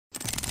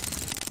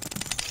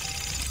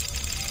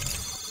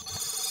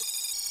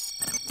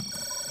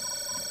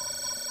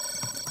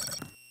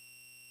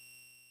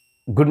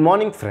Good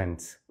morning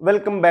friends,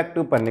 welcome back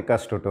to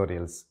Pannika's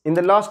tutorials. In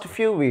the last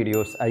few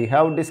videos, I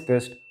have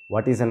discussed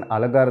what is an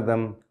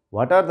algorithm,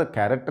 what are the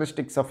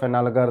characteristics of an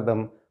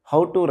algorithm,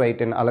 how to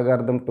write an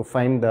algorithm to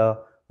find the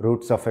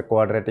roots of a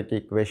quadratic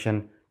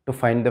equation, to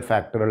find the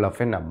factorial of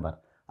a number.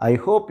 I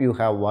hope you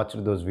have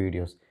watched those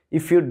videos.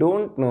 If you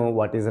don't know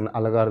what is an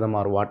algorithm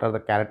or what are the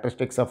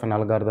characteristics of an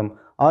algorithm,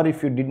 or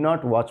if you did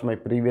not watch my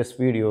previous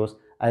videos,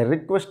 I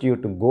request you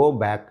to go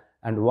back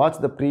and watch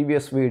the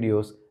previous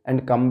videos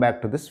and come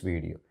back to this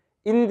video.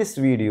 In this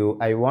video,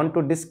 I want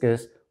to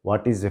discuss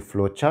what is a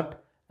flowchart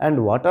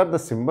and what are the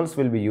symbols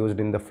will be used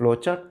in the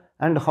flowchart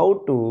and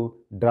how to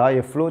draw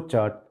a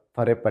flowchart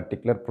for a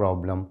particular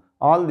problem.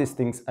 All these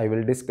things I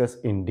will discuss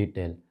in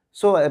detail.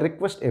 So I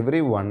request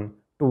everyone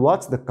to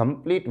watch the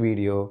complete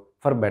video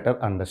for better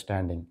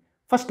understanding.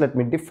 First, let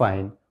me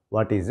define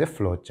what is a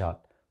flowchart.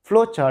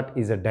 Flowchart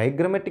is a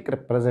diagrammatic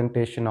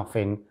representation of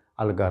an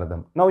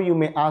algorithm. Now you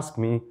may ask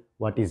me,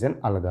 what is an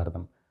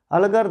algorithm?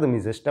 Algorithm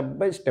is a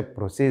step-by-step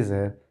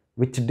procedure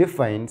which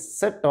defines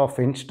set of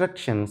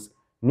instructions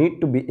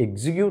need to be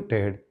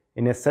executed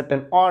in a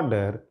certain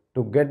order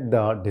to get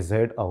the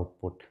desired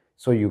output.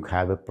 So you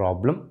have a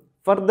problem.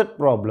 For that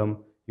problem,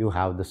 you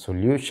have the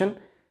solution.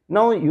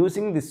 Now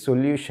using this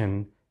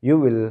solution, you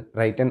will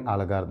write an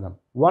algorithm.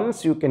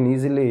 Once you can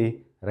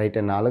easily write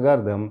an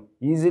algorithm,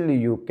 easily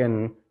you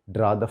can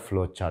draw the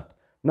flowchart.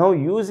 Now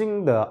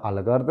using the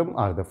algorithm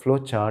or the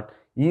flowchart,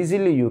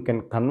 easily you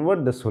can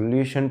convert the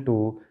solution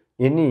to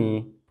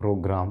any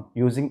program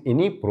using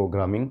any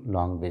programming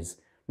language.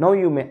 Now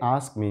you may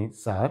ask me,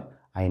 sir,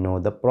 I know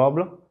the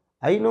problem,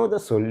 I know the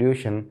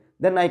solution,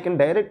 then I can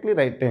directly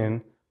write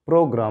a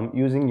program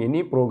using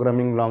any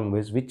programming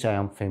language which I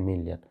am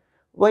familiar.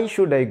 Why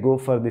should I go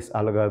for this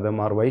algorithm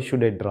or why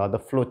should I draw the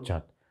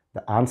flowchart?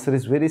 The answer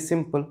is very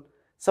simple.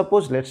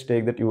 Suppose let's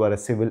take that you are a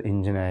civil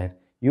engineer.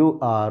 You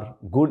are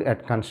good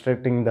at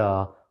constructing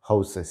the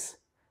houses.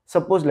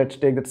 Suppose let's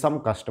take that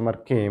some customer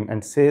came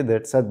and say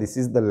that, sir, this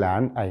is the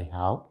land I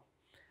have.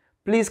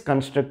 Please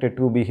construct a 2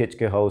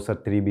 BHK house or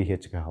 3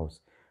 BHK house.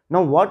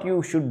 Now what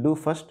you should do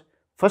first?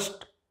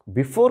 First,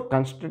 before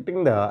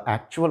constructing the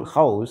actual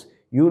house,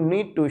 you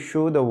need to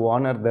show the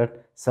owner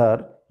that,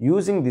 sir,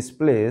 using this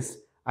place,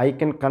 I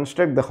can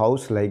construct the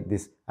house like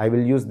this. I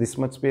will use this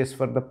much space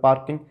for the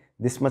parking,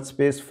 this much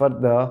space for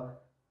the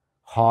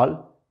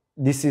hall.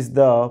 This is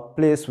the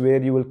place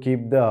where you will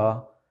keep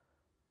the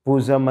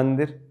puja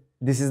mandir.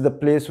 This is the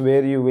place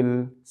where you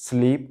will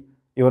sleep,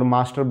 your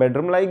master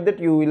bedroom. Like that,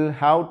 you will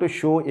have to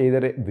show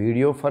either a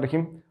video for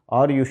him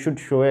or you should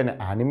show an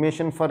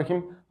animation for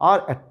him,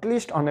 or at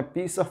least on a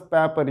piece of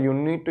paper you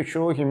need to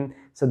show him,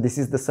 so this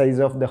is the size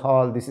of the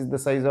hall, this is the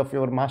size of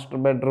your master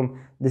bedroom,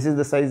 this is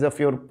the size of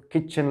your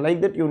kitchen.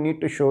 Like that, you need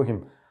to show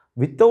him.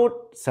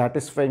 Without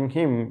satisfying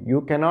him,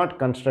 you cannot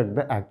construct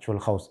the actual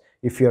house.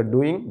 If you are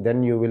doing,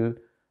 then you will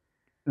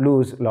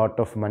lose a lot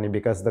of money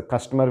because the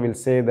customer will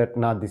say that,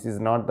 nah, this is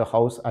not the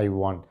house I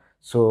want.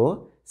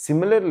 So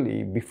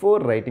similarly, before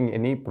writing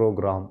any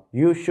program,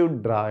 you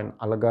should draw an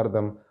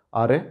algorithm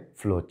or a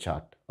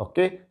flowchart.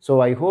 Okay,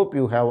 so I hope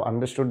you have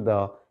understood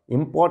the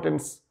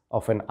importance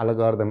of an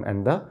algorithm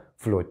and the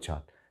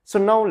flowchart. So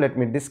now let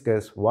me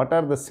discuss what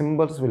are the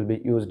symbols will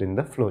be used in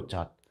the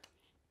flowchart.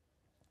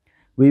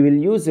 We will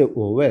use a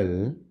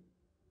oval.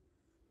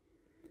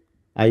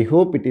 I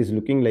hope it is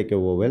looking like a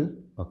oval.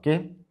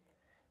 Okay,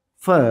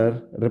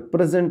 for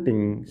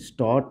representing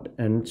start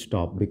and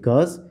stop,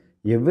 because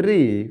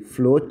every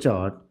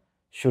flowchart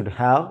should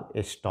have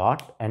a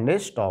start and a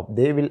stop.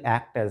 They will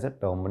act as a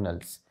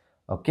terminals.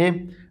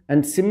 Okay,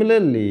 and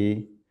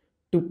similarly,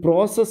 to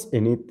process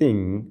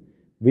anything,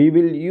 we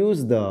will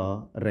use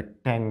the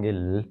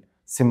rectangle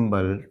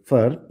symbol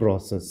for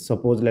process.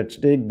 Suppose let's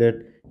take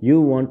that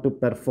you want to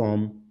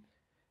perform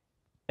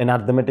an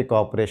arithmetic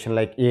operation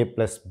like a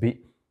plus b.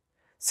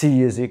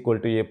 C is equal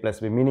to a plus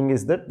b, meaning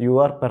is that you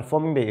are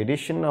performing the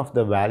addition of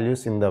the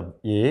values in the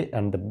a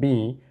and the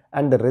b,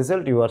 and the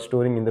result you are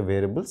storing in the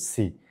variable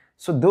c.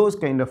 So those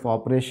kind of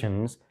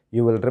operations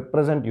you will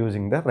represent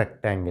using the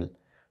rectangle.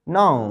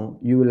 Now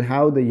you will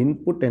have the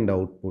input and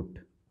output.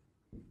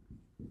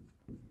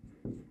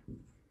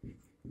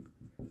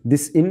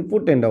 This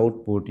input and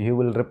output you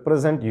will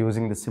represent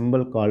using the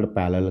symbol called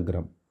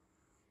parallelogram.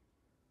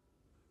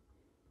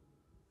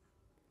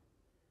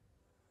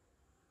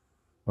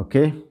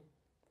 Okay.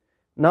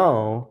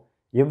 Now,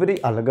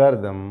 every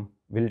algorithm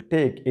will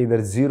take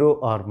either 0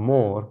 or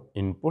more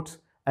inputs,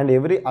 and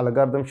every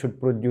algorithm should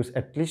produce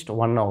at least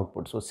one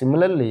output. So,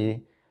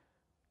 similarly,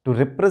 to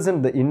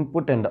represent the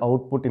input and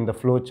output in the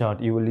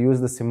flowchart, you will use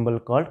the symbol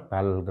called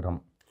parallelogram.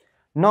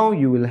 Now,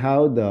 you will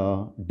have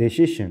the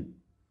decision.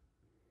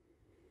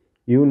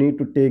 You need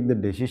to take the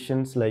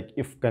decisions like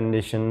if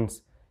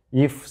conditions.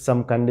 If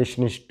some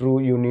condition is true,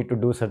 you need to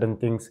do certain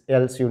things,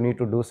 else you need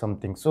to do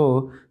something.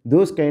 So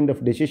those kind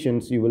of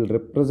decisions you will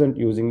represent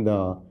using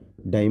the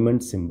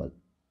diamond symbol.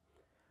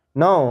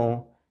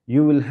 Now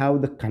you will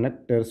have the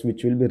connectors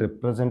which will be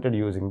represented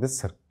using the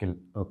circle.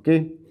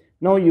 Okay,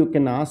 now you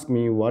can ask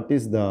me, what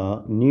is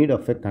the need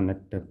of a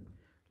connector?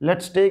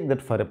 Let's take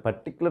that for a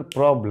particular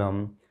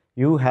problem,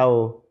 you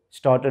have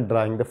started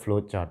drawing the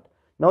flowchart.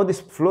 Now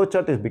this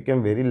flowchart has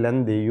become very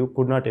lengthy. You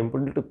could not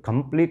able to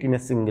complete in a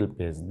single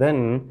page.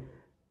 Then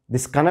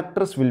these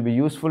connectors will be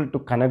useful to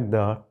connect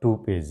the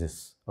two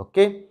pages.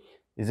 Okay,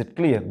 is it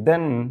clear?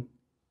 Then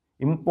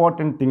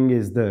important thing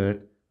is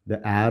that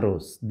the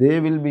arrows, they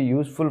will be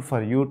useful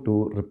for you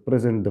to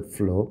represent the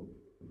flow.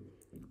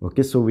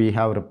 Okay, so we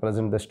have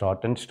represent the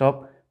start and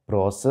stop,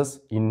 process,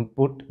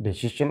 input,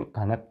 decision,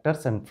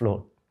 connectors and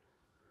flow.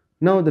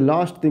 Now the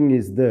last thing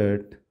is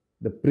that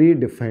the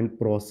predefined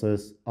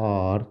process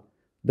are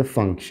the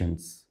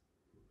functions.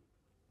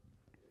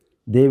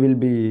 They will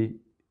be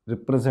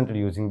represented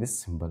using this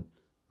symbol,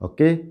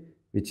 okay,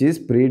 which is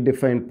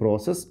predefined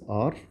process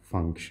or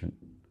function.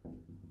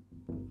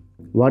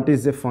 What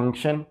is a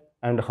function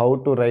and how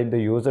to write the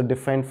user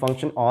defined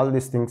function, all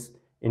these things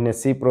in a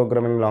C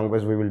programming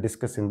language we will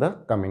discuss in the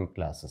coming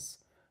classes.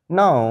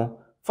 Now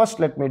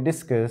first let me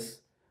discuss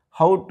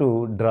how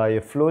to draw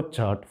a flow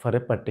chart for a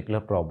particular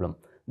problem.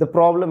 The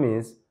problem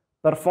is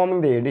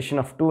performing the addition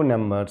of two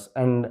numbers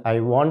and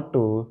I want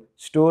to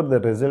store the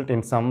result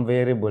in some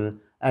variable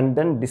and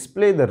then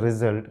display the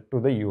result to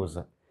the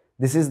user.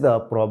 This is the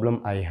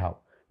problem I have.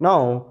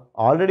 Now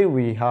already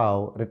we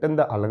have written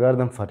the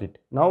algorithm for it.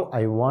 Now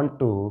I want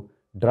to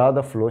draw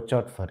the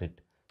flowchart for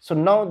it. So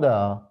now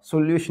the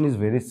solution is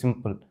very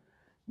simple,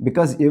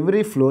 because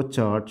every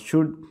flowchart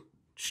should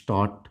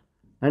start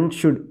and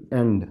should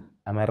end.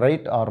 Am I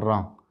right or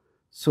wrong?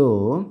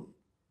 So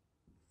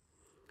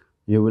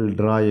you will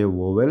draw a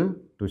oval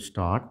to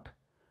start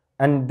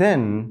and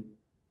then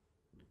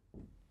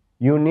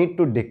you need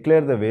to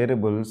declare the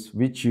variables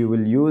which you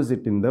will use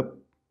it in the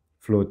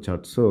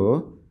flowchart.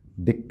 So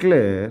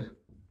declare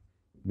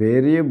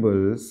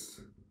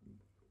variables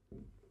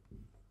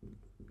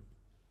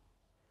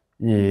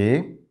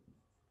A,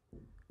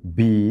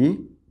 B,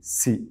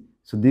 C.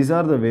 So these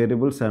are the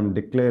variables I am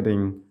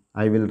declaring.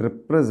 I will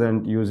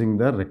represent using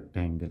the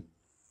rectangle.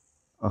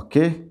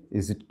 Okay,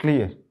 is it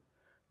clear?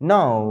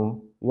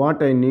 Now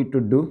what I need to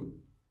do?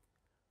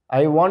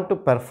 I want to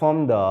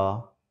perform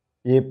the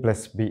A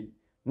plus B.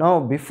 Now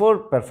before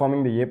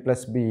performing the A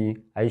plus B,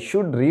 I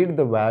should read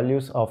the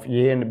values of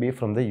A and B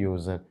from the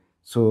user.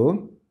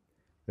 So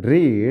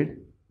read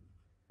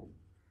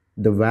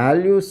the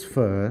values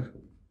for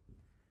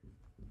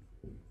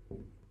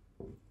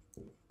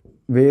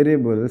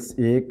variables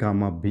A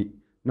comma B.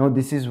 Now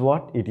this is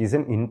what? It is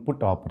an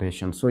input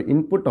operation. So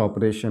input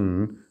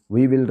operation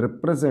we will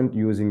represent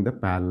using the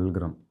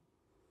parallelogram.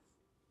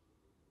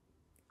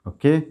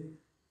 Okay,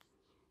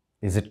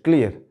 is it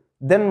clear?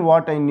 Then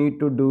what I need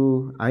to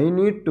do? I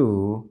need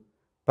to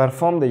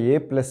perform the A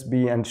plus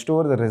B and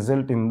store the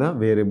result in the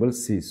variable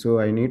C. So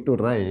I need to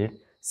write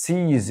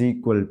C is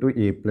equal to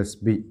A plus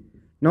B.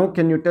 Now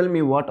can you tell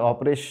me what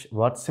operation,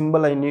 what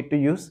symbol I need to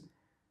use?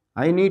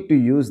 I need to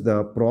use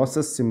the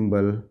process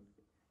symbol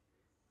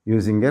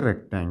using a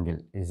rectangle.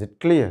 Is it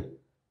clear?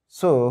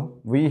 So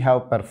we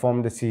have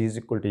performed the C is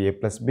equal to A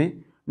plus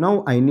B.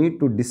 Now I need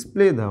to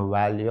display the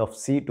value of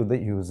C to the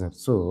user.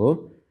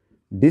 So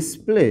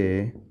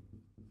display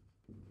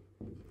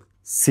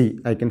C.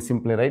 I can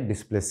simply write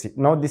display C.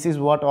 Now this is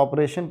what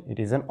operation? It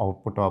is an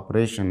output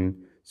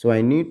operation. So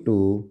I need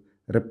to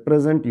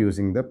represent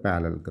using the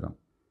parallelogram.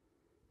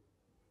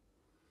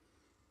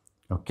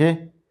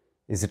 Okay,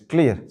 is it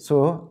clear?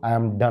 So I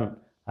am done.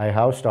 I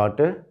have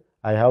started.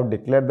 I have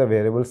declared the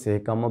variables A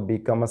comma B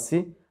comma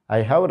C.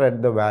 I have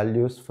read the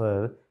values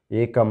for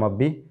A comma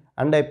B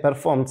and I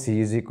performed C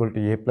is equal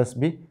to A plus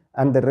B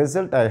and the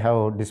result I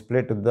have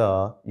displayed to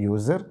the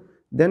user.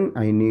 Then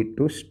I need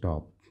to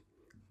stop.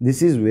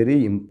 This is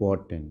very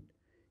important.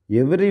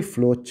 Every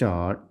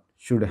flowchart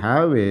should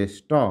have a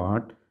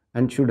start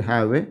and should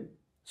have a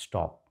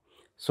stop.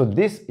 So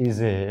this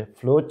is a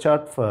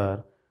flowchart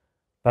for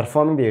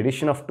performing the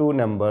addition of two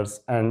numbers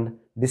and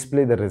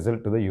display the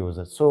result to the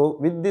user. So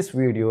with this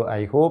video,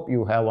 I hope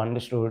you have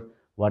understood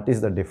what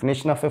is the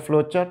definition of a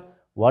flowchart,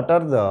 what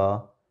are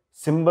the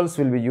symbols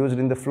will be used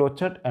in the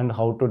flowchart and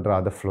how to draw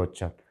the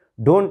flowchart.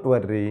 Don't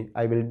worry,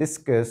 I will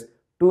discuss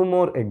two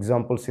more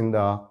examples in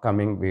the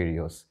coming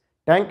videos.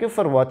 Thank you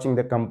for watching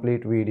the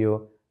complete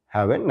video.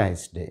 Have a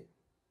nice day.